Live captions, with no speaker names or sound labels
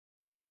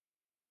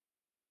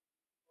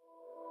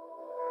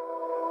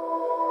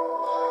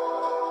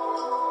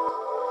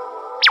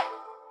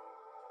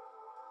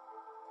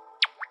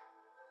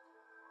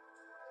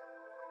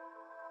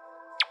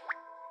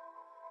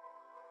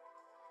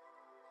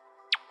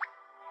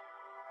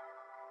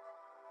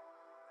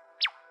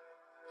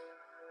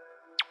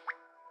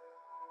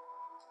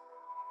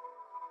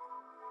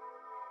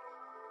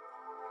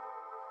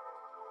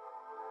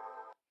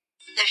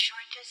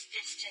shortest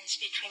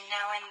distance between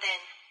now and then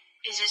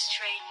is a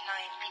straight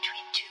line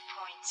between 2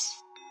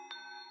 points.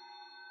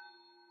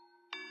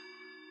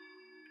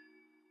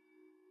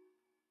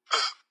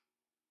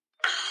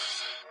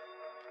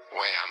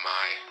 Where am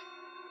I?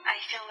 I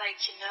feel like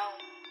you know.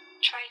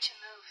 Try to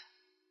move.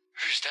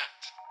 Who's that?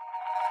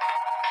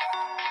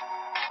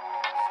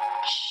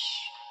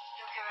 Shh.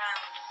 Look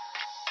around.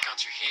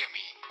 Can't you hear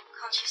me?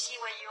 Can't you see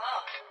where you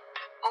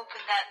are?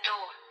 Open that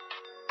door.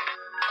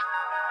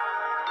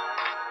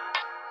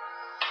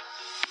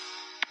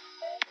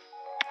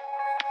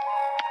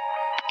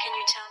 Can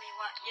you tell me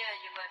what year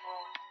you were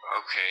born?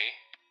 Okay.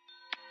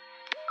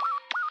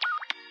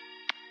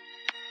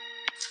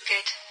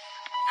 Good.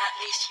 At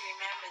least you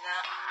remember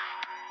that.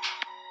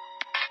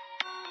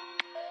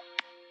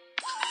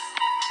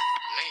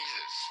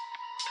 Lasers.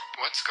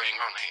 What's going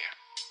on here?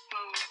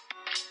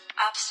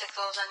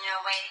 Obstacles on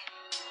your way.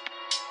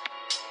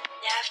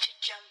 You have to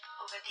jump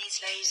over these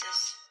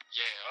lasers.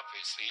 Yeah,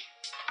 obviously.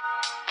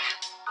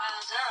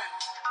 Well done.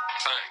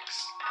 Thanks.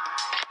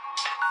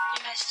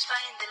 You must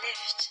find the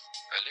lift.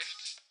 A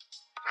lift?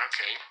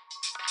 Okay.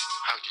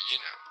 How do you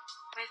know?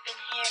 We've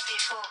been here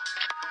before.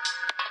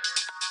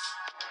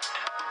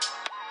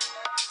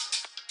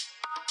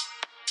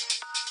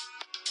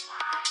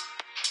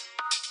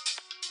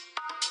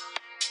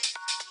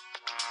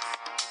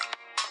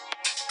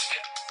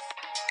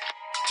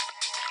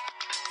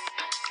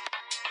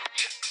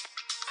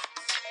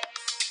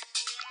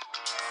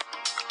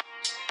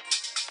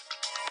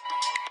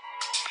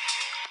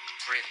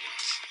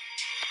 Brilliant.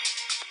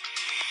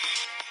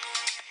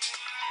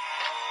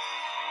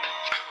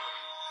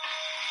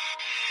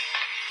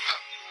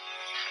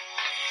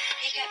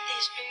 You get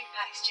these blue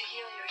packs to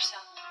heal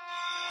yourself.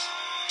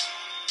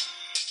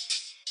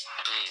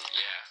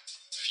 Yeah.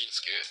 Feels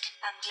good.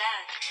 I'm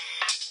glad.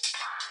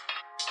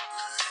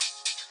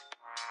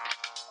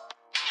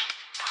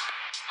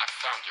 I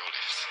found your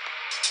lift.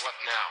 What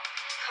now?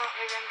 Can't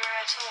remember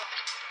at all.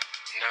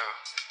 No,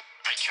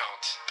 I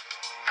can't.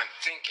 I'm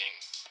thinking,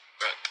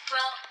 but...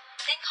 Well,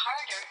 think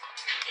harder.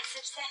 It's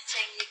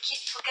upsetting. You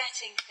keep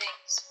forgetting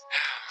things.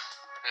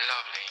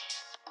 Lovely.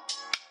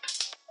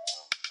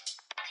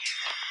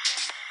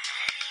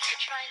 You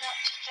try not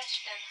to touch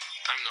them.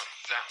 I'm not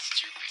that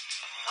stupid.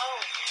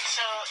 Oh,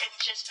 so it's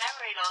just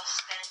memory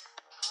loss then.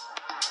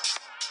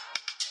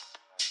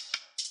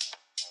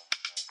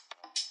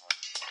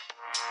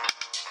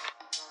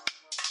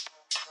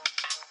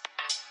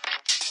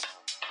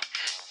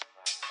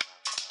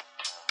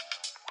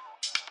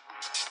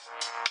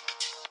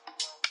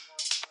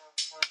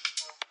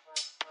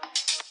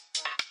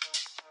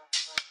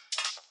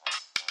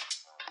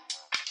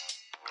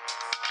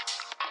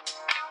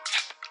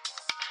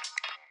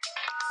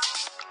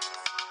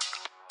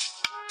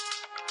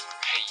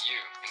 Hey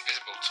you,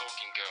 invisible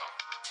talking girl.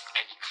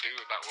 Any clue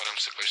about what I'm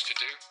supposed to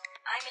do?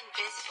 I'm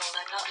invisible,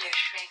 I'm not your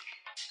shrink.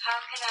 How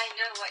can I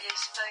know what you're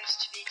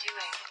supposed to be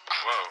doing?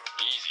 Whoa,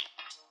 easy.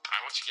 I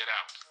want to get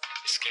out.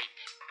 Escape.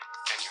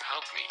 Can you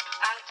help me?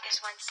 Out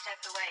is one step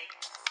away,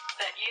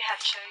 but you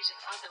have chosen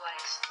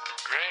otherwise.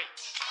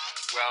 Great.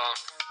 Well,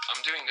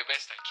 I'm doing the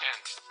best I can.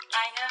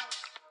 I know.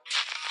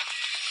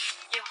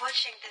 You're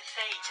watching the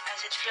fate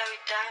as it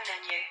flowed down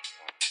on you,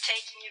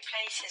 taking you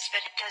places,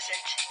 but it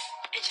doesn't.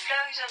 It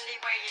flows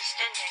only where you're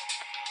standing.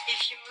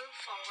 If you move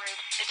forward,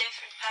 a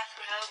different path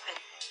will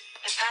open.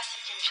 The path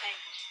you can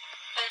change.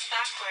 But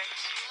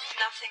backwards,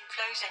 nothing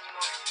flows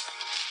anymore.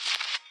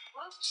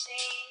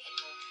 Whoopsie.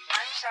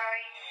 I'm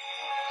sorry.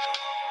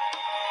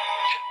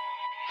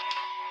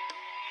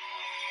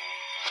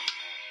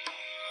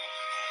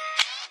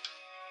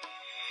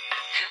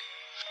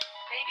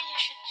 Maybe you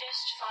should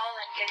just fall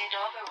and get it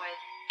over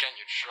with. Can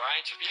you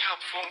try to be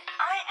helpful?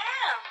 I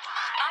am.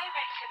 I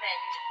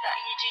recommend that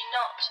you do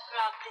not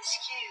grab this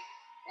cube.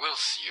 We'll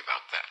see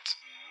about that.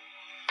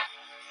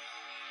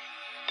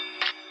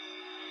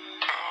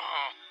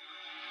 Oh.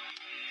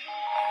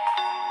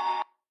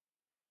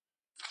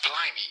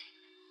 Blimey,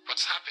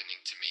 what's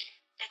happening to me?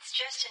 It's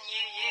just a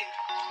new you,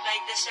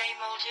 like the same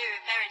old you,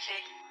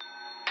 apparently.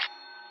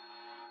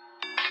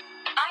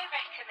 I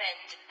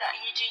recommend that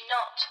you do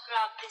not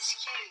grab this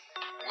cube.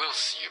 We'll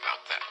see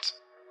about that.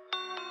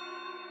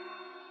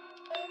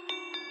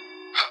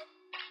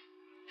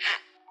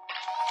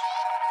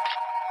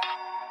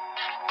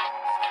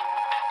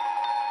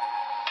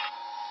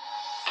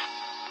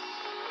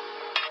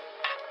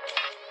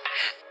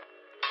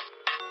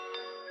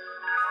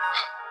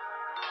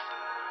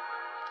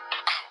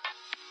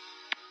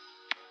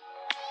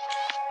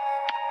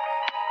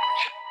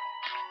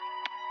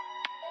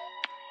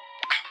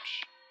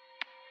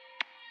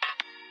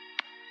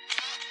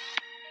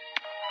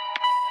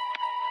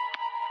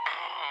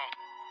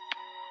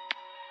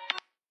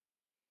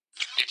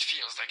 It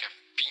feels like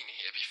I've been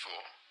here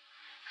before.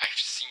 I've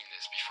seen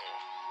this before,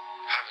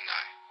 haven't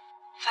I?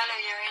 Follow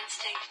your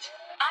instinct.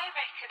 I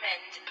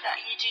recommend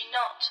that you do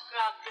not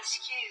grab this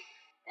cube.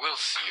 We'll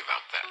see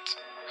about that.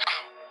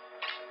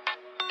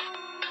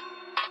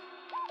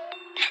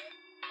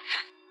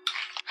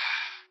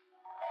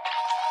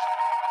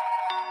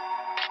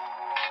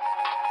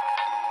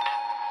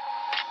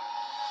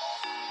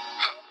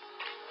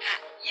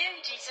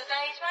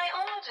 disobeyed my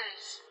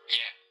orders.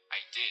 Yeah,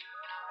 I did.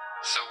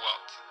 So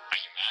what?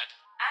 Are you mad?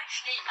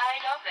 Actually, I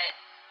love it.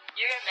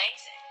 You're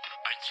amazing.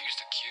 I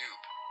used a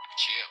cube.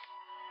 Chill.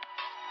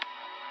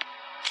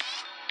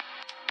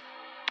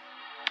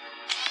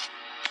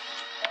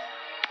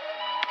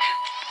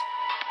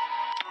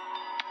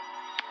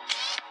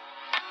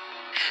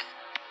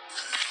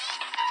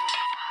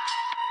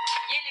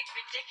 You look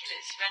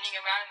ridiculous running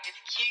around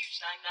with cubes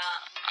like that.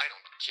 I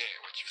don't care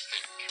what you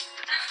think.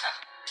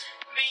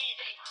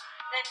 Really?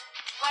 Then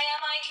why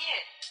am I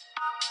here?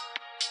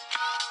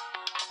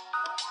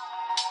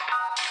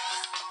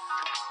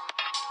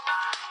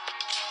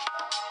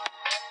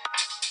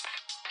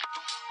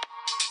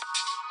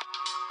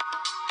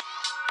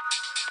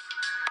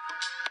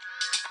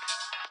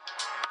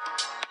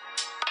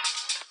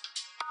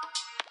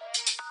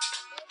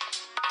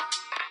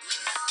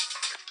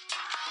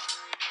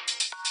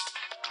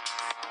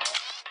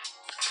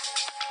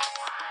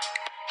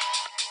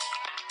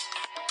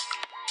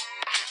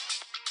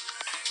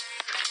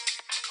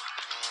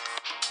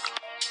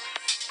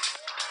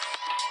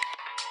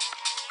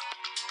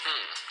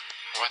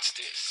 What's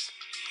this?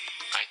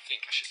 I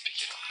think I should pick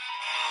it up.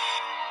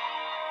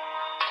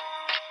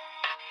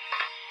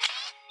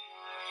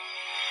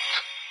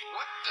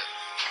 What the?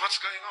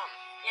 What's going on?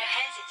 You're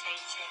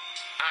hesitating.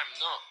 I'm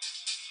not.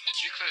 Did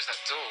you close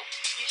that door?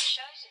 You've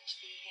chosen to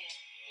be here.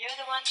 You're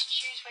the one to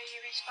choose where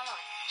you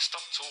respond.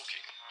 Stop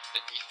talking.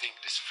 Let me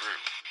think this through.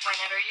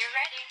 Whenever you're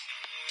ready.